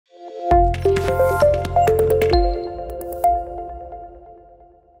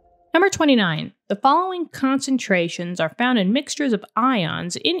29. The following concentrations are found in mixtures of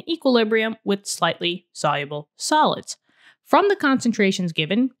ions in equilibrium with slightly soluble solids. From the concentrations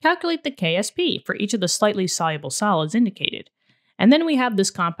given, calculate the KSP for each of the slightly soluble solids indicated. And then we have this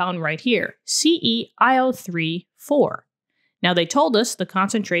compound right here, CeIO3 4. Now they told us the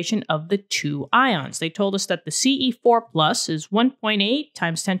concentration of the two ions. They told us that the Ce4 plus is 1.8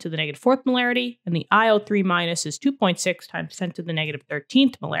 times 10 to the negative 4th molarity, and the IO3 minus is 2.6 times 10 to the negative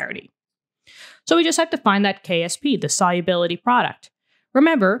 13th molarity. So we just have to find that KSP, the solubility product.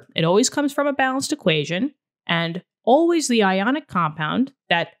 Remember, it always comes from a balanced equation, and always the ionic compound,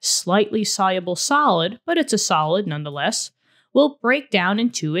 that slightly soluble solid, but it's a solid nonetheless, will break down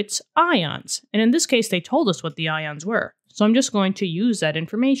into its ions. And in this case, they told us what the ions were. So I'm just going to use that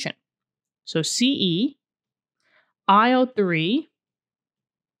information. So CeIO3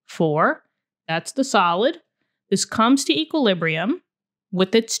 4, that's the solid. This comes to equilibrium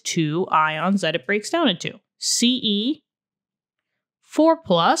with its two ions that it breaks down into. Ce4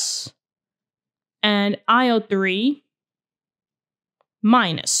 plus and IO3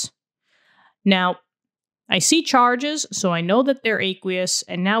 minus. Now, I see charges, so I know that they're aqueous,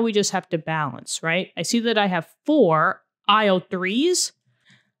 and now we just have to balance, right? I see that I have 4 IO3s,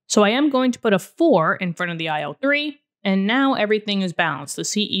 so I am going to put a 4 in front of the IO3, and now everything is balanced. The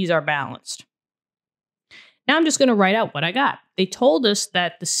CEs are balanced. Now I'm just going to write out what I got. They told us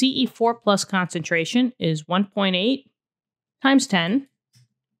that the Ce4 plus concentration is 1.8 times 10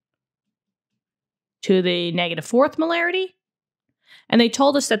 to the negative 4th molarity. And they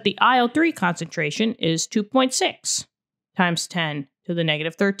told us that the IO3 concentration is 2.6 times 10 to the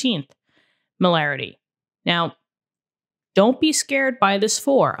negative 13th molarity. Now, don't be scared by this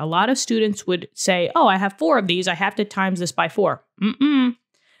 4. A lot of students would say, oh, I have 4 of these. I have to times this by 4.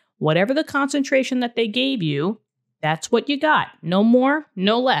 Whatever the concentration that they gave you, that's what you got. No more,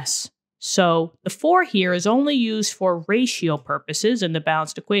 no less. So the 4 here is only used for ratio purposes in the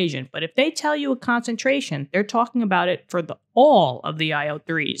balanced equation. But if they tell you a concentration, they're talking about it for all of the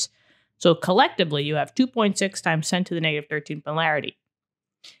IO3s. So collectively, you have 2.6 times 10 to the negative 13th molarity.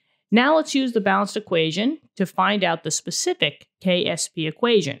 Now let's use the balanced equation to find out the specific KSP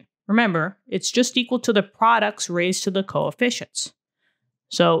equation. Remember, it's just equal to the products raised to the coefficients.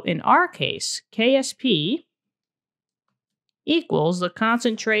 So in our case, KSP equals the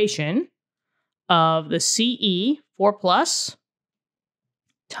concentration of the Ce4 plus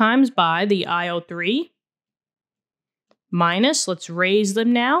times by the IO3 minus, let's raise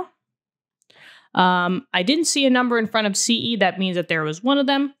them now. I didn't see a number in front of CE. That means that there was one of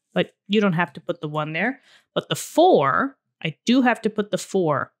them, but you don't have to put the 1 there. But the 4, I do have to put the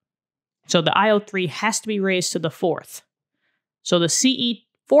 4. So the IO3 has to be raised to the 4th. So the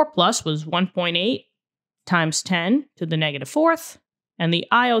Ce4 plus was 1.8 times 10 to the negative 4th, and the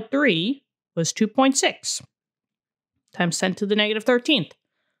IO3 was 2.6 times 10 to the negative 13th.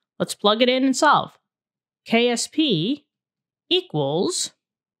 Let's plug it in and solve. KSP equals,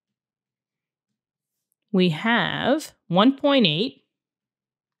 we have 1.8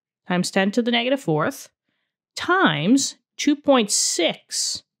 times 10 to the negative 4th times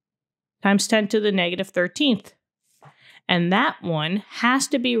 2.6 times 10 to the negative 13th. And that one has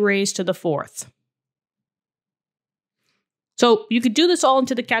to be raised to the 4th. So you could do this all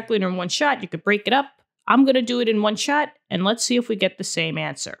into the calculator in one shot. You could break it up. I'm going to do it in one shot, and let's see if we get the same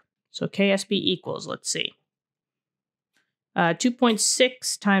answer. So KSP equals, let's see,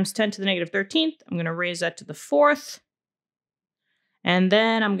 2.6 times 10 to the negative 13th. I'm going to raise that to the 4th. And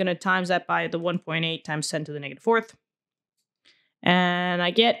then I'm going to times that by the 1.8 times 10 to the negative 4th. And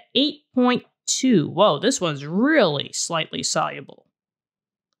I get 8.2. Whoa, this one's really slightly soluble.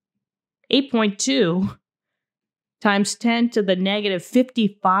 8.2 times 10 to the negative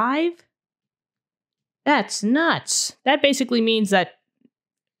 55? That's nuts. That basically means that,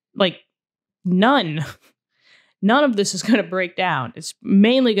 like, none of this is going to break down. It's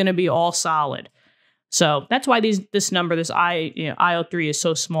mainly going to be all solid. So that's why this number, this IO3 is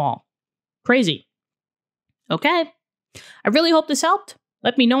so small. Crazy. Okay. I really hope this helped.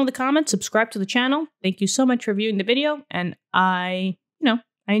 Let me know in the comments. Subscribe to the channel. Thank you so much for viewing the video. And I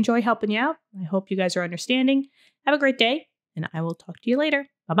enjoy helping you out. I hope you guys are understanding. Have a great day, and I will talk to you later.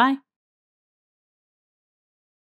 Bye-bye.